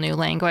a whole new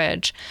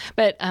language.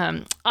 But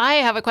I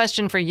have a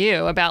question for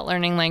you about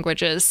learning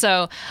languages.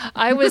 So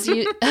I was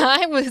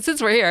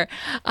since we're here,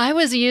 I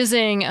was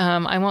using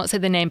I won't say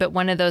the name, but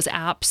one of those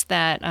apps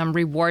that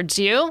rewards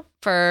you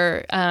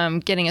for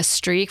getting a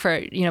streak,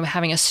 for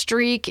having a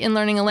streak in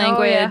learning a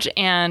language. Oh,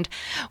 yeah. And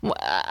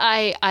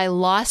I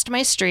lost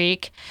my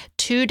streak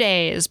 2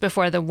 days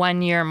before the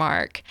 1 year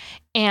mark,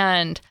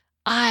 and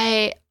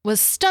I was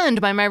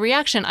stunned by my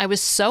reaction. I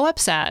was so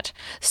upset,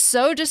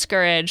 so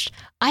discouraged.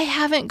 I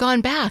haven't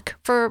gone back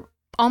for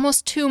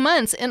almost 2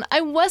 months, and I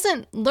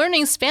wasn't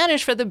learning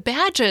Spanish for the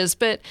badges,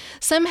 but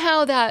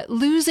somehow that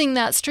losing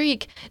that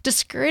streak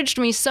discouraged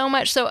me so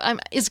much. So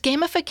is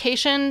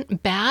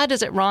gamification bad?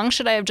 Is it wrong?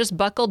 Should I have just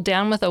buckled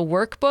down with a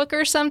workbook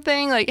or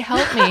something? Like,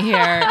 help me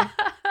here.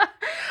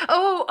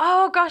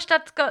 Oh gosh,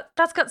 that's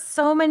got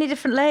so many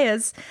different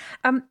layers.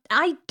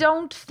 I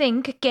don't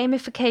think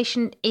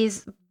gamification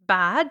is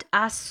bad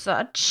as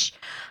such.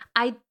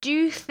 I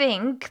do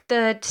think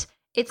that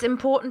it's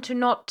important to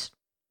not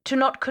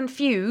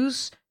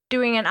confuse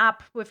doing an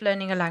app with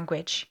learning a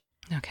language.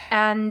 Okay.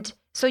 And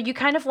so you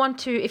kind of want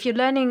to, if you're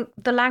learning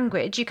the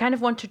language, you kind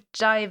of want to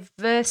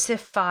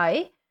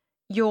diversify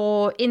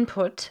your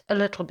input a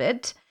little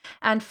bit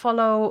and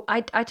follow,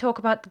 I talk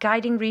about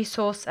guiding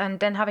resource and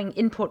then having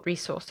input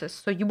resources.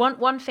 So you want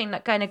one thing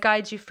that kind of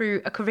guides you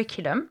through a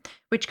curriculum,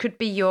 which could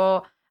be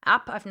your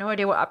app. I've no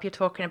idea what app you're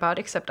talking about,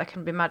 except I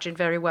can imagine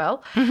very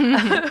well.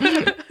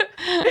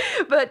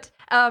 But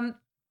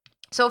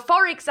so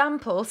for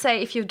example,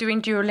 say if you're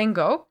doing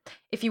Duolingo,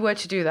 if you were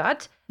to do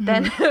that,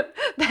 then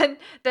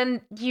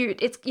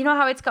it's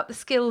how it's got the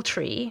skill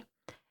tree,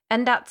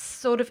 and that's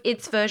sort of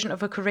its version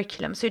of a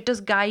curriculum. So it does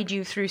guide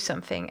you through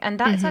something, and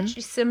that's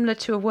actually similar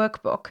to a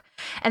workbook.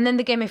 And then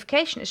the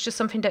gamification is just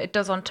something that it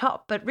does on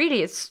top, but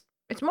really it's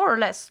more or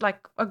less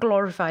like a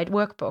glorified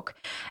workbook.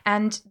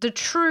 And the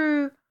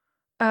true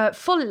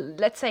full,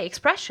 let's say,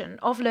 expression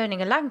of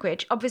learning a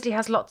language obviously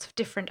has lots of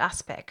different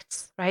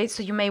aspects, right?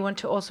 So you may want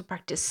to also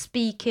practice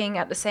speaking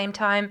at the same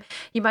time.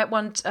 You might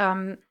want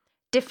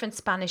different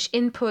Spanish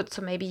input.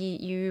 So maybe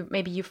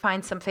you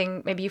find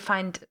something. Maybe you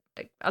find,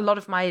 like, a lot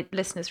of my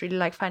listeners really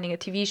like finding a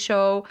TV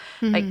show.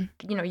 Like,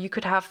 you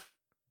could have,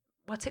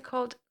 what's it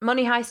called?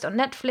 Money Heist on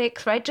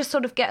Netflix, right? Just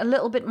sort of get a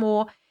little bit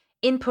more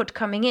input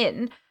coming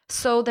in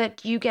so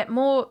that you get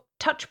more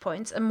touch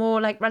points and more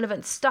like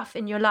relevant stuff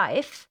in your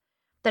life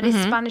that is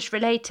Spanish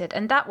related.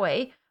 And that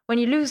way, when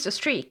you lose the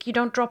streak, you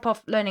don't drop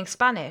off learning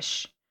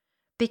Spanish,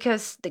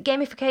 because the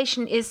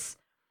gamification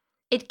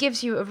it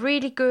gives you a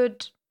really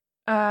good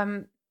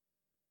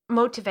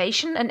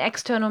motivation, an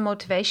external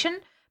motivation.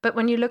 But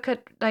when you look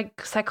at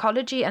like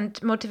psychology and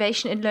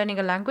motivation in learning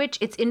a language,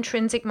 it's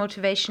intrinsic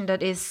motivation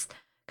that is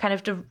kind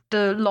of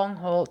the long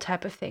haul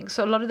type of thing.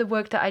 So a lot of the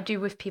work that I do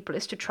with people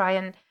is to try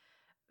and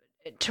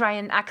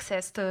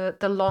access the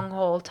long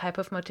haul type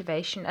of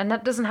motivation. And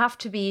that doesn't have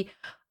to be,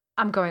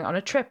 I'm going on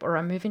a trip or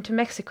I'm moving to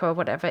Mexico or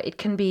whatever. It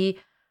can be,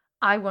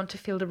 I want to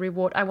feel the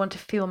reward. I want to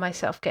feel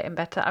myself getting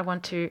better. I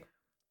want to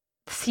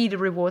see the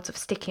rewards of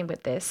sticking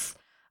with this.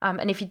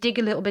 And if you dig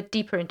a little bit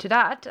deeper into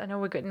that, I know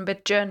we're getting a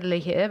bit journally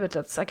here, but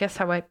that's, I guess,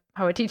 how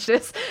I teach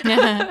this.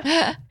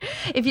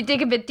 If you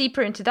dig a bit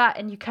deeper into that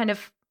and you kind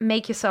of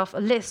make yourself a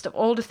list of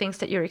all the things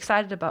that you're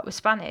excited about with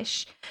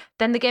Spanish,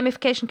 then the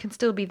gamification can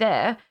still be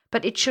there,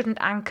 but it shouldn't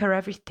anchor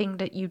everything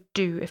that you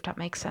do, if that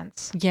makes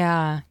sense.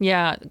 Yeah,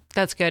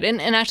 that's good.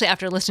 And actually,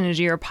 after listening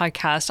to your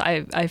podcast,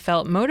 I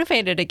felt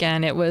motivated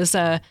again. It was,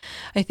 I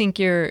think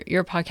your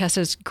podcast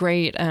is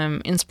great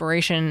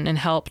inspiration and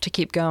help to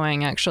keep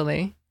going,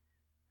 actually.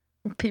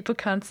 People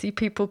can't see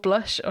people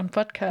blush on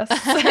podcasts.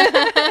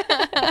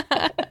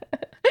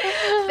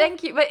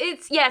 Thank you. But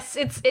it's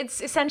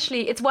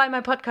essentially, it's why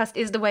my podcast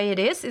is the way it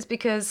is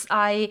because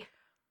I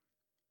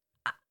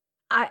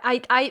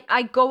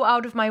go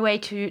out of my way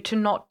to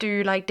not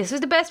do like, this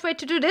is the best way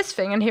to do this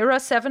thing, and here are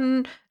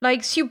 7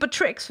 like super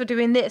tricks for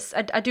doing this.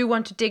 I do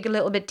want to dig a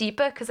little bit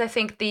deeper, because I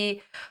think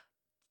the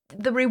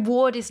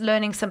reward is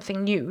learning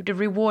something new. The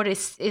reward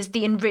is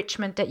the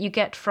enrichment that you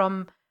get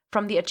from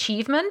the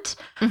achievement,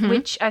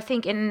 which I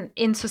think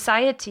in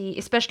society,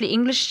 especially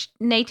English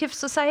native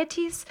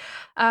societies,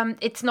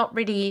 it's not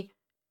really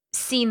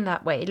seen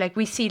that way. Like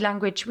we see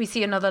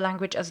another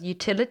language as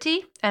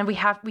utility, and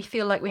we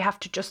feel like we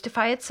have to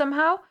justify it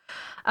somehow.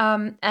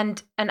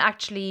 And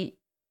actually,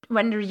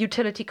 when the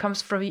utility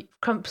comes from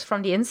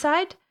the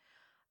inside,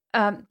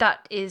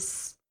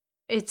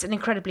 it's an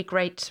incredibly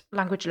great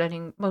language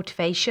learning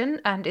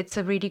motivation, and it's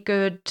a really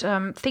good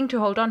thing to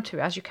hold on to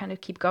as you kind of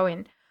keep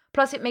going.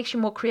 Plus, it makes you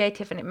more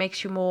creative and it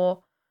makes you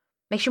more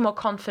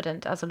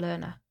confident as a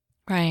learner.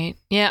 Right.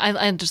 Yeah,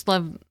 I just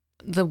love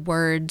the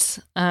words.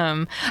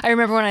 I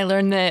remember when I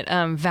learned that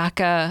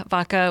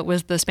vaca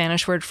was the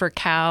Spanish word for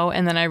cow,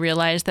 and then I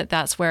realized that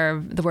that's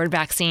where the word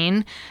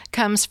vaccine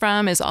comes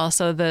from, is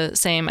also the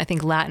same, I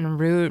think, Latin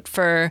root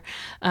for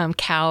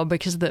cow,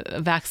 because the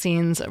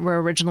vaccines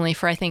were originally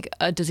for, I think,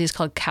 a disease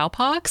called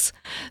cowpox.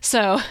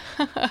 So,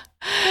 and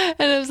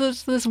it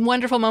was this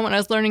wonderful moment. I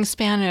was learning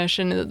Spanish,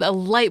 and a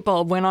light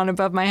bulb went on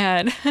above my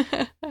head.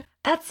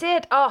 That's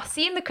it. Oh,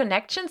 seeing the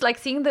connections, like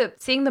seeing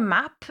the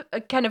map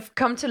kind of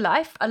come to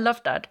life. I love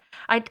that.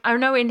 I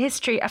know in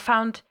history,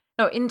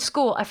 in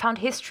school, I found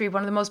history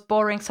one of the most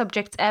boring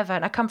subjects ever.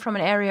 And I come from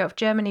an area of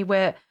Germany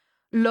where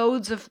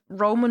loads of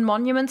Roman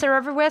monuments are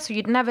everywhere. So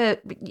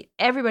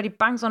everybody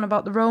bangs on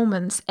about the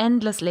Romans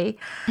endlessly.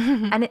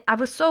 And I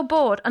was so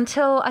bored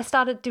until I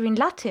started doing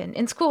Latin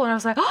in school. And I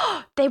was like,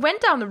 oh, they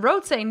went down the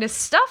road saying this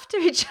stuff to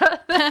each other.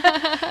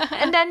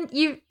 And then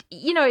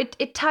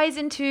it ties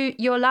into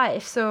your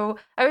life. So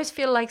I always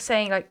feel like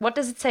saying, like, what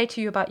does it say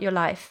to you about your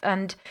life?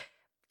 And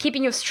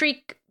keeping your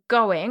streak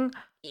going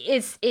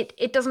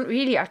it doesn't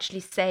really actually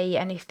say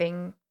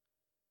anything.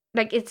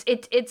 Like it's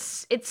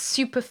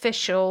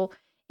superficial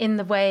in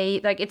the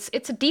way, like it's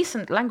a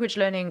decent language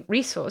learning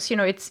resource.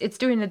 It's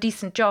doing a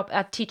decent job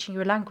at teaching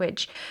you a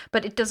language,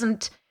 but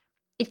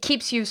it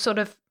keeps you sort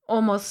of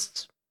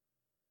almost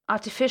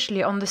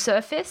artificially on the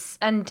surface,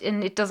 and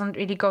it doesn't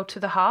really go to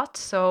the heart.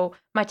 So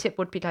my tip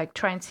would be, like,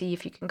 try and see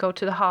if you can go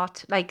to the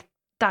heart, like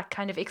that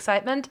kind of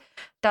excitement.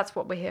 That's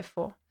what we're here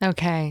for.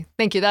 Okay,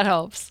 thank you. That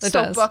helps. It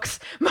does. Soapbox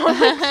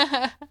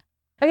moment.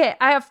 Okay,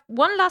 I have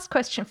one last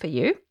question for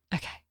you.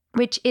 Okay.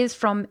 Which is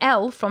from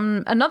Elle,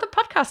 from another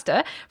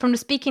podcaster from the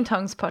Speaking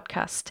Tongues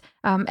podcast.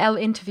 Elle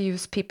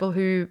interviews people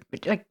who,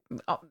 like,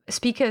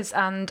 speakers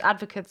and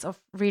advocates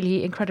of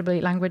really incredible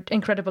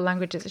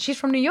languages. She's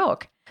from New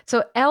York.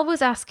 So Elle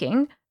was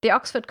asking, the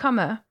Oxford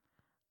comma,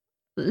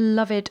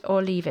 love it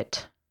or leave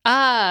it?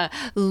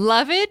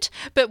 Love it,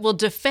 but will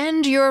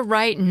defend your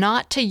right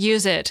not to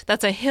use it.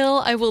 That's a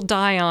hill I will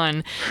die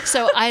on.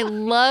 So I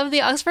love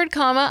the Oxford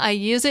comma. I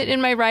use it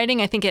in my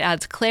writing. I think it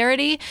adds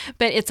clarity,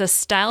 but it's a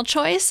style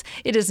choice.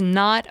 It is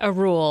not a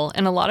rule.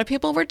 And a lot of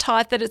people were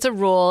taught that it's a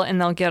rule, and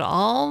they'll get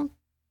all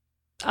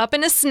up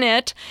in a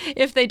snit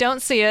if they don't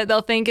see it.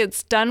 They'll think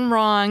it's done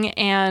wrong.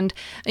 And,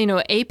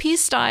 AP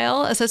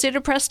style,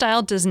 Associated Press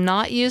style, does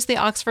not use the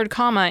Oxford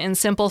comma in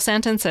simple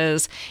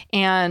sentences.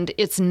 And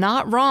it's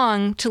not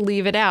wrong to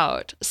leave it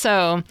out.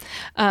 So,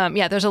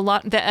 there's a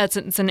lot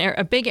it's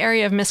a big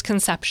area of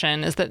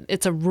misconception, is that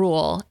it's a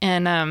rule.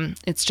 And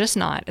it's just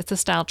not. It's a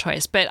style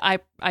choice. But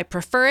I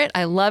prefer it.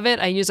 I love it.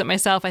 I use it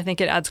myself. I think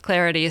it adds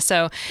clarity.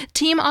 So,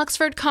 team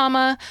Oxford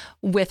comma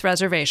with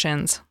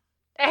reservations.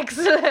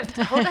 Excellent.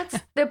 Oh, that's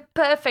the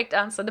perfect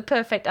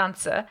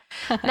answer.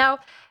 Now,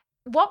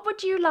 what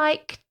would you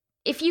like,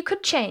 if you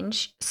could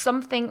change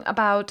something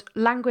about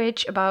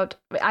language, about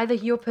either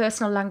your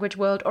personal language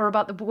world or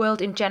about the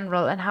world in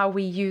general and how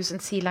we use and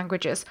see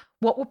languages,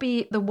 what would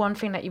be the one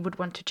thing that you would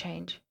want to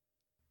change?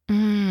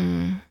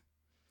 Maybe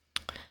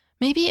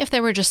if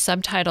there were just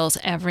subtitles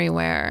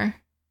everywhere.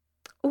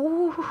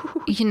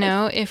 Ooh.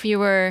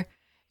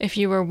 If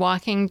you were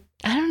walking,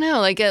 I don't know,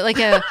 like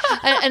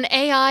an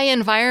AI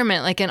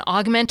environment, like an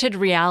augmented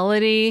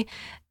reality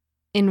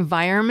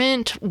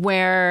environment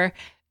where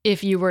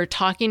if you were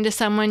talking to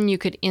someone, you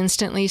could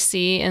instantly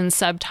see in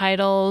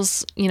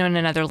subtitles, in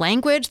another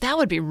language. That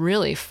would be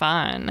really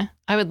fun.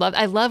 I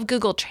love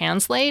Google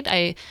Translate.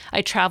 I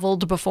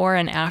traveled before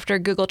and after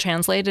Google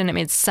Translate, and it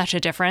made such a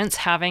difference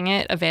having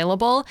it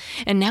available.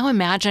 And now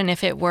imagine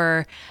if it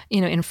were,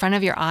 in front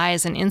of your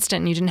eyes and instant,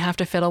 and you didn't have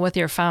to fiddle with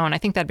your phone. I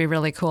think that'd be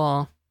really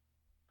cool.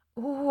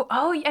 Ooh,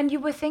 oh, and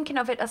you were thinking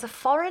of it as a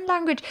foreign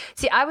language.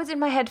 See, I was in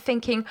my head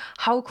thinking,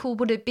 how cool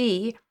would it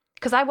be?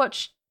 Because I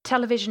watch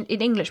television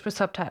in English with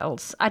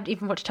subtitles. I'd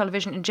even watch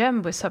television in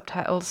German with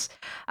subtitles.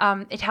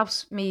 It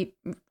helps me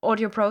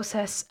audio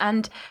process.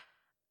 And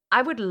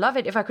I would love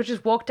it if I could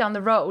just walk down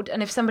the road,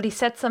 and if somebody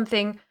said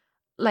something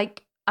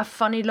like a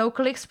funny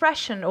local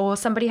expression, or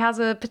somebody has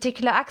a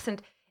particular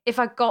accent, if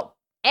I got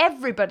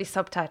everybody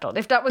subtitled,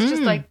 if that was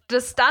just like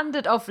the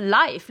standard of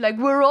life, like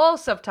we're all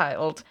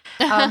subtitled.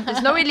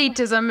 There's no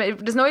elitism,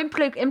 there's no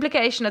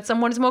implication that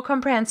someone is more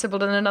comprehensible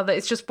than another.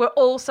 It's just we're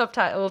all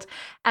subtitled,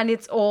 and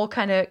it's all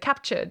kind of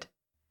captured.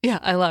 Yeah,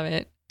 I love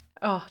it.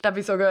 Oh, that'd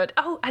be so good.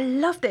 Oh, I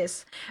love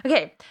this.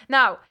 Okay,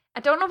 now,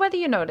 I don't know whether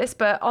you know this,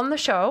 but on the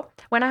show,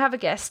 when I have a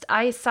guest,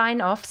 I sign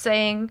off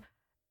saying,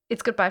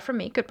 it's goodbye from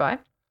me, goodbye.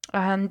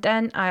 And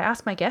then I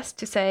ask my guest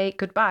to say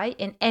goodbye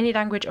in any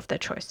language of their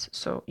choice.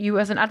 So you,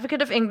 as an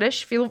advocate of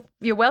English,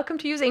 you're welcome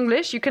to use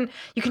English. You can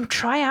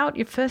try out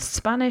your first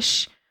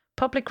Spanish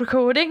public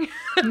recording.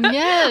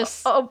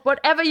 Yes. or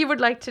whatever you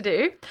would like to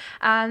do.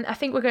 And I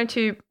think we're going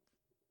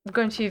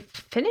to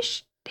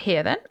finish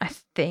here then. I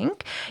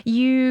think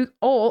you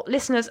all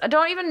listeners, I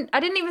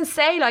didn't even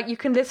say like you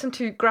can listen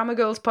to Grammar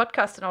Girls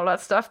podcast and all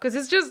that stuff, because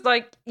it's just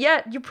like,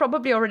 yeah, you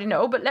probably already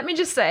know, but let me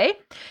just say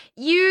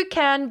you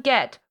can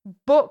get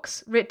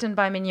books written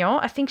by Mignon.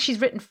 I think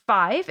she's written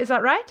 5, is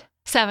that right?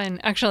 7,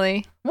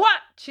 actually. What?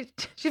 She's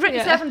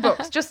written 7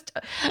 books. Just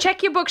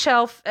check your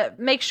bookshelf.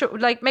 Make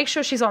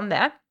sure she's on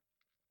there.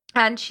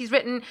 And she's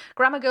written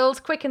Grammar Girls,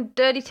 Quick and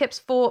Dirty Tips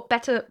for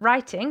Better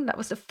Writing. That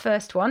was the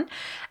first one.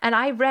 And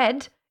I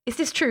read, is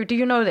this true? Do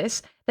you know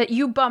this? That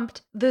you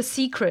bumped The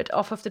Secret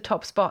off of the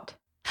top spot.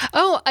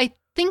 Oh, I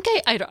think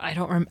I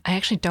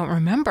actually don't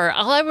remember.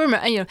 All I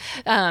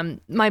remember,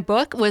 my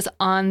book was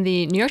on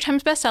the New York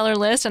Times bestseller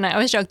list, and I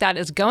always joke that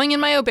is going in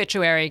my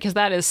obituary because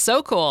that is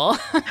so cool.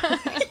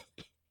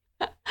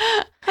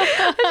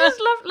 I just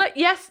love,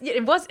 yes,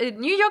 it was a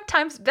New York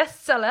Times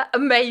bestseller,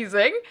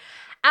 amazing.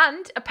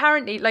 And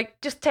apparently,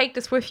 just take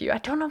this with you. I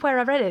don't know where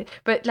I read it,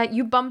 but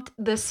you bumped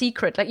The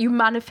Secret, you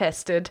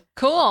manifested.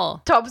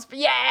 Cool. Tops.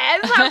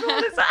 Yes, how cool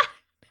is that?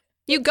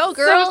 You go,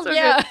 girl. So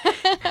yeah.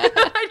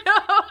 I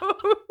know.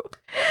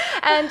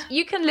 And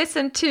you can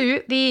listen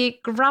to the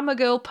Grammar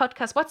Girl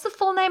podcast. What's the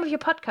full name of your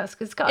podcast?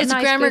 Because it's got a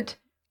nice good...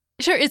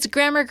 Sure, it's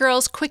Grammar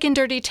Girls, Quick and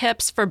Dirty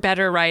Tips for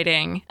Better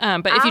Writing.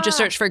 But if you just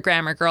search for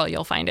Grammar Girl,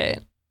 you'll find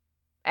it.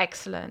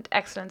 Excellent.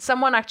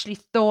 Someone actually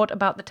thought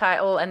about the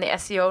title and the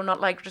SEO,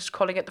 not just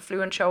calling it The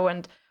Fluent Show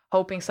and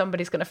hoping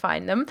somebody's going to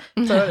find them.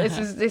 So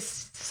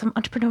this some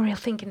entrepreneurial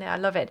thinking there. I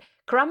love it.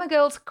 Grammar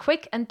Girls,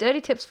 Quick and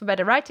Dirty Tips for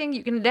Better Writing.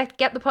 You can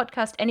get the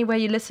podcast anywhere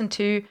you listen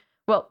to,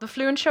 The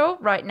Fluent Show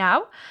right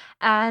now.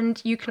 And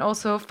you can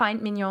also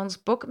find Mignon's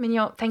book.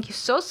 Mignon, thank you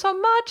so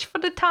much for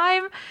the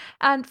time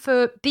and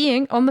for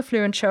being on The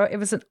Fluent Show. It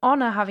was an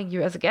honor having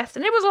you as a guest,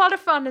 and it was a lot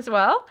of fun as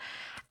well.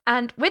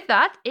 And with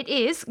that, it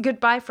is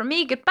goodbye from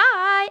me,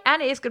 goodbye,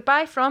 and it is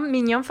goodbye from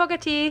Mignon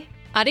Fogarty.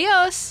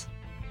 Adios.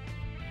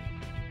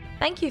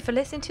 Thank you for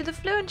listening to The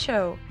Fluent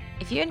Show.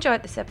 If you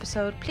enjoyed this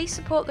episode, please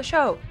support the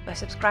show by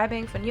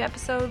subscribing for new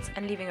episodes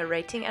and leaving a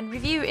rating and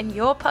review in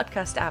your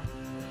podcast app.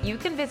 You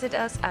can visit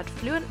us at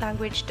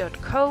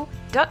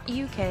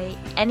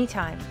fluentlanguage.co.uk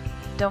anytime.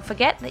 Don't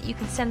forget that you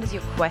can send us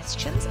your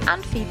questions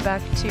and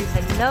feedback to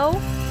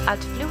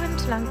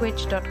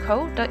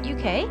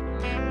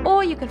hello@fluentlanguage.co.uk,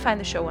 or you can find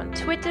the show on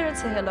Twitter and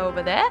say hello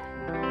over there.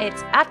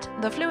 It's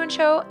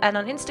 @TheFluentShow, and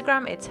on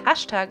Instagram it's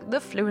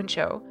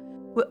 #TheFluentShow.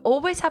 We're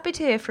always happy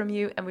to hear from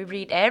you, and we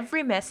read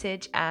every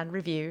message and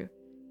review.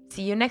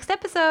 See you next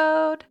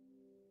episode!